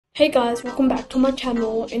Hey guys, welcome back to my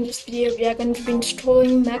channel. In this video we are going to be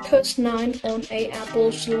installing macOS 9 on a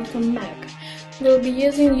Apple Silicon Mac. We'll be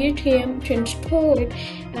using UTM to install it,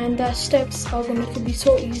 and the steps are going to be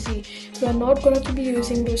so easy. We are not going to be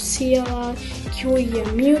using the CLI,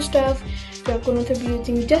 QEMU stuff. We are going to be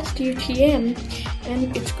using just UTM,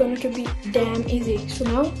 and it's going to be damn easy. So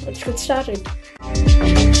now let's get started.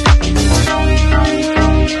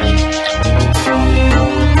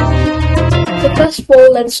 So first of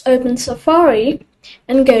all, let's open Safari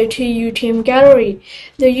and go to UTM Gallery.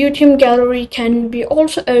 The UTM Gallery can be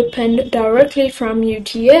also opened directly from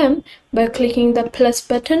UTM by clicking the plus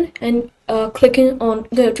button and clicking on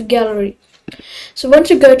Go to Gallery. So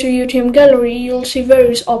once you go to UTM Gallery, you'll see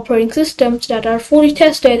various operating systems that are fully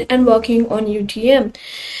tested and working on UTM.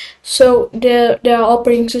 So there are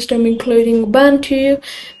operating systems including Ubuntu,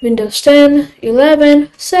 Windows 10,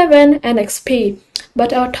 11, 7, and XP.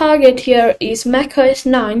 But our target here is macOS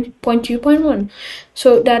 9.2.1.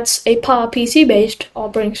 So that's a PowerPC based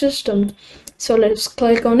operating system. So let's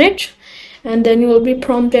click on it, and then you will be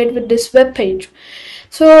prompted with this web page.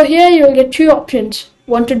 So here you'll get two options.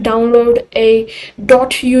 Want to download a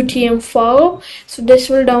 .utm file. So this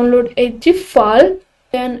will download a zip file.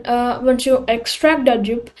 Then once you extract the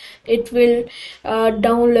zip, it will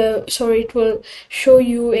it will show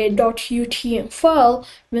you a .utm file.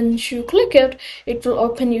 Once you click it, it will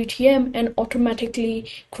open UTM and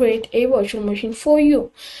automatically create a virtual machine for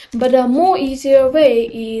you. But a more easier way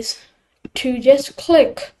is to just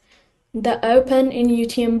click the open in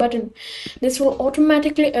UTM button. This will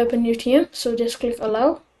automatically open UTM, so just click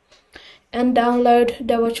allow and download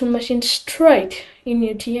the virtual machine straight in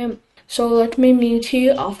UTM. So let me meet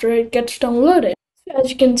you after it gets downloaded. As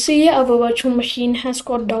you can see, our virtual machine has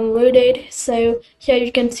got downloaded. So here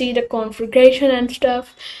you can see the configuration and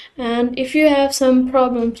stuff. And if you have some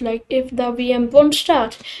problems, like if the VM won't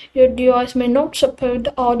start, your device may not support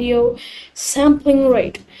the audio sampling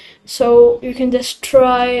rate. So you can just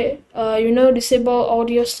try, disable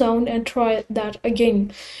audio sound and try that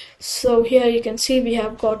again. So here you can see we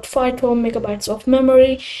have got 512 megabytes of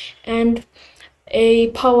memory and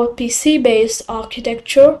a PowerPC based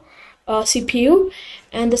architecture CPU,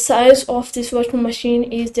 and the size of this virtual machine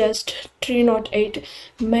is just 308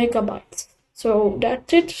 megabytes. So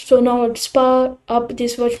that's it. So now let's power up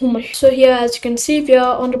this virtual machine. So here, as you can see, we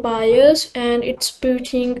are on the BIOS and it's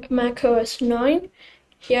booting macOS 9.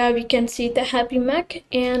 Here we can see the Happy Mac,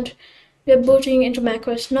 and we are booting into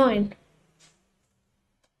macOS 9.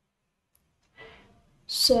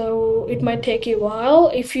 So it might take a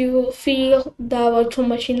while. If you feel the virtual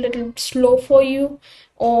machine a little slow for you,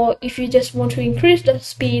 or if you just want to increase the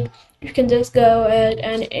speed, you can just go ahead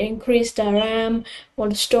and increase the RAM or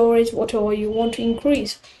the storage, whatever you want to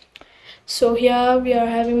increase. So here we are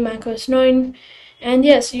having macOS 9, and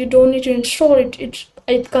yes, you don't need to install it.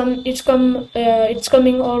 It's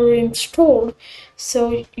coming already installed.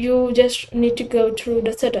 So you just need to go through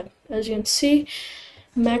the setup. As you can see,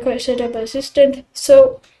 macOS setup assistant.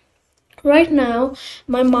 So right now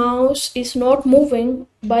my mouse is not moving.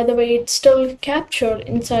 By the way, it's still captured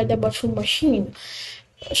inside the virtual machine.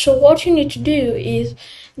 So what you need to do is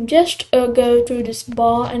just go to this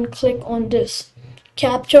bar and click on this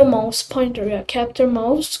capture mouse pointer. Yeah, capture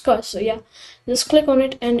mouse cursor. Yeah, just click on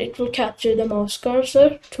it and it will capture the mouse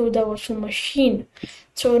cursor to the virtual machine.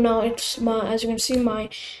 So now as you can see, my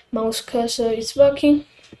mouse cursor is working.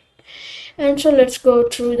 And so let's go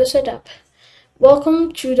through the setup.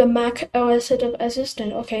 Welcome to the Mac OS Setup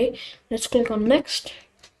Assistant. Okay, let's click on next.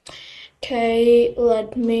 Okay,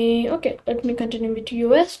 let me continue with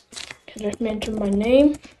US. Okay, let me enter my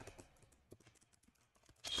name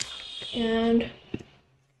and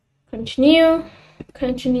continue.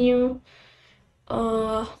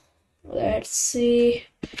 Let's see.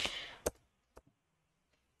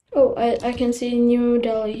 Oh, I can see New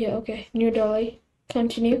Delhi here. Okay, New Delhi.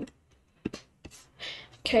 Continue.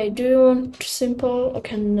 Okay, do you want simple?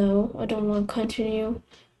 Okay, no, I don't want continue.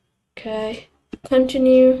 Okay,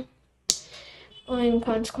 continue. I'm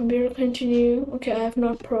computer, continue. Okay, I have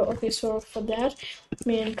not pro. Okay, so for that, let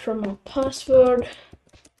me enter my password.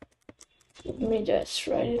 Let me just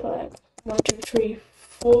write it like 1, 2, 3,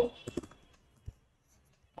 4.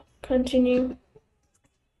 Continue.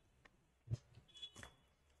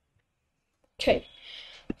 Okay,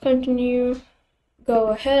 continue. Go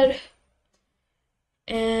ahead.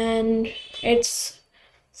 And it's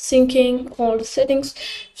syncing all the settings.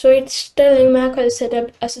 So it's telling macOS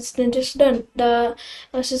Setup Assistant is done. The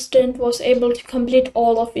assistant was able to complete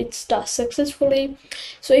all of its tasks successfully.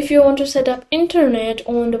 So if you want to set up internet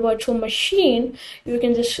on the virtual machine, you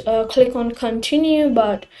can just click on continue,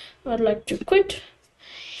 but I'd like to quit.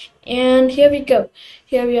 And here we go.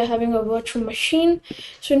 Here we are having a virtual machine.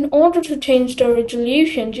 So in order to change the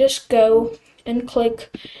resolution, just go and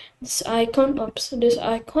click this icon, this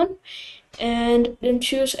icon, and then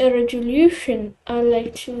choose a resolution. I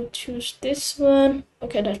like to choose this one.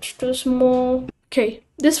 Okay, that's too small. Okay,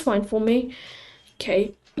 this is fine for me.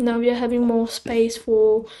 Okay, now we are having more space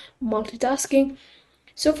for multitasking.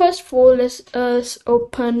 So first of all, let's us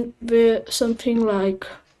open with something like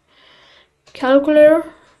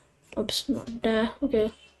calculator. Oops, not there.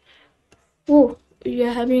 Okay. Oh, we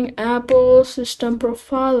are having Apple System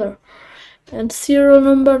Profiler and serial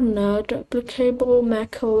number not applicable.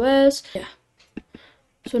 macOS. Yeah.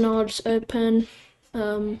 So now let's open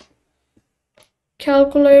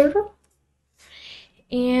calculator,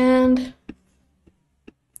 and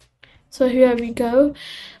so here we go.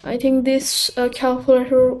 I think this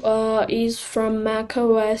calculator is from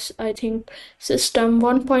macOS, I think system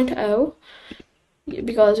 1.0,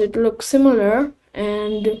 because it looks similar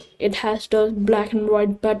and it has those black and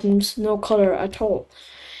white buttons, no color at all.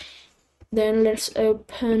 Then let's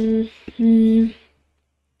open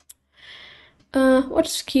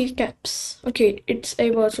what's keycaps? Okay, it's a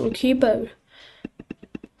virtual keyboard.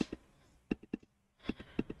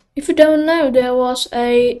 If you don't know, there was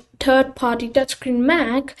a third-party touchscreen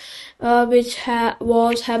Mac which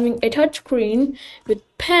was having a touchscreen with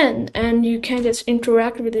pen, and you can just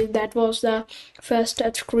interact with it. That was the first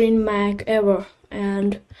touchscreen Mac ever.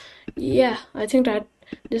 And yeah, I think that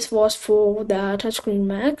this was for the touchscreen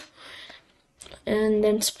Mac. And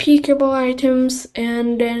then speakable items,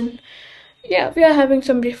 and then yeah, we are having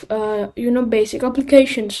some basic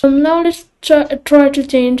applications. Now let's try to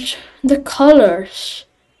change the colors.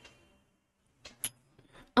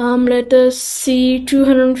 Let us see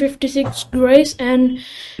 256 grays, and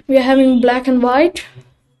we are having black and white.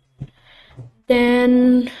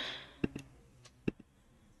 Then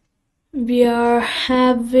we are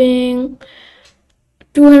having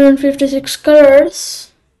 256 colors.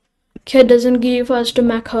 Okay, doesn't give us the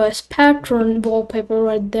macOS pattern wallpaper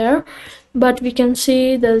right there, but we can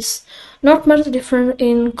see there's not much different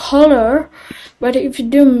in color. But if you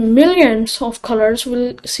do millions of colors,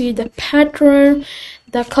 we'll see the pattern.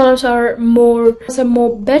 The colors are more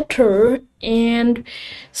better. And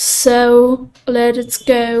so let's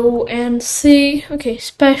go and see. Okay,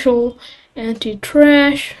 special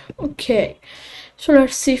anti-trash. Okay, so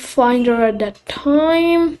let's see Finder at that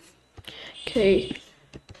time. Okay,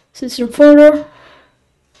 system folder.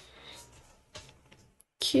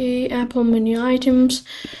 Okay, Apple menu items.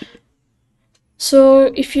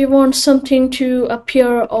 So if you want something to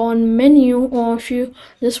appear on menu, or if you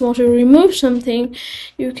just want to remove something,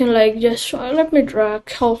 you can like just let me drag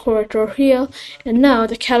calculator here, and now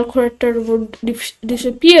the calculator would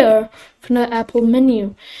disappear from the Apple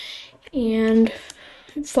menu. And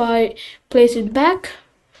if I place it back,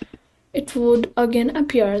 it would again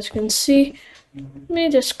appear, as you can see. Let me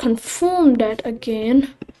just confirm that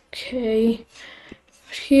again. Okay,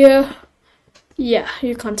 here. Yeah,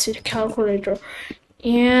 you can't see the calculator.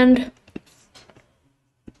 And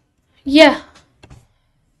yeah,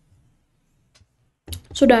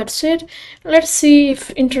 so that's it. Let's see if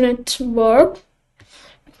internet works.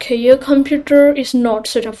 Okay, your computer is not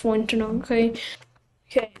set up for internet. Okay,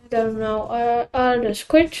 I don't know. I'll just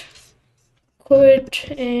quit,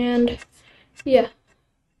 and yeah.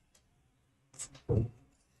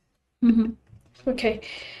 Okay,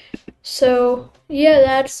 so yeah,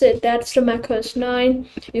 that's it. That's the macOS 9.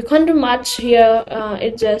 You can't do much here.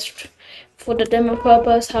 It's just for the demo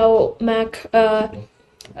purpose how Mac we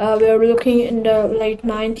were looking in the late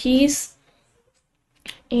 90s.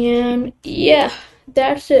 And yeah,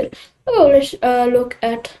 that's it. Oh, let's look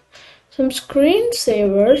at some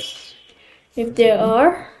screensavers if there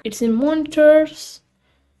are. It's in monitors.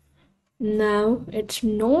 No, it's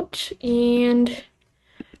not. And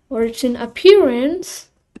or it's in appearance.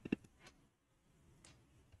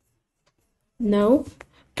 No.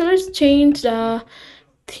 So let's change the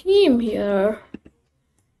theme here.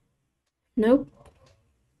 Nope,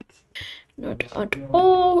 not at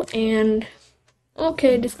all. And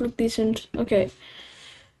okay, this looks decent. Okay,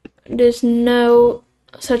 there's no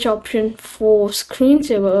such option for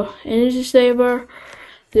screensaver. Energy saver,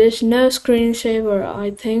 there's no screensaver,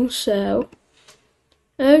 I think so.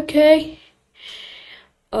 Okay,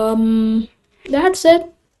 that's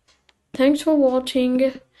it. Thanks for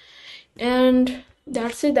watching, and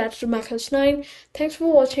that's it. That's the macOS 9. Thanks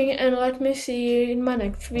for watching, and let me see you in my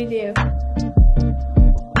next video.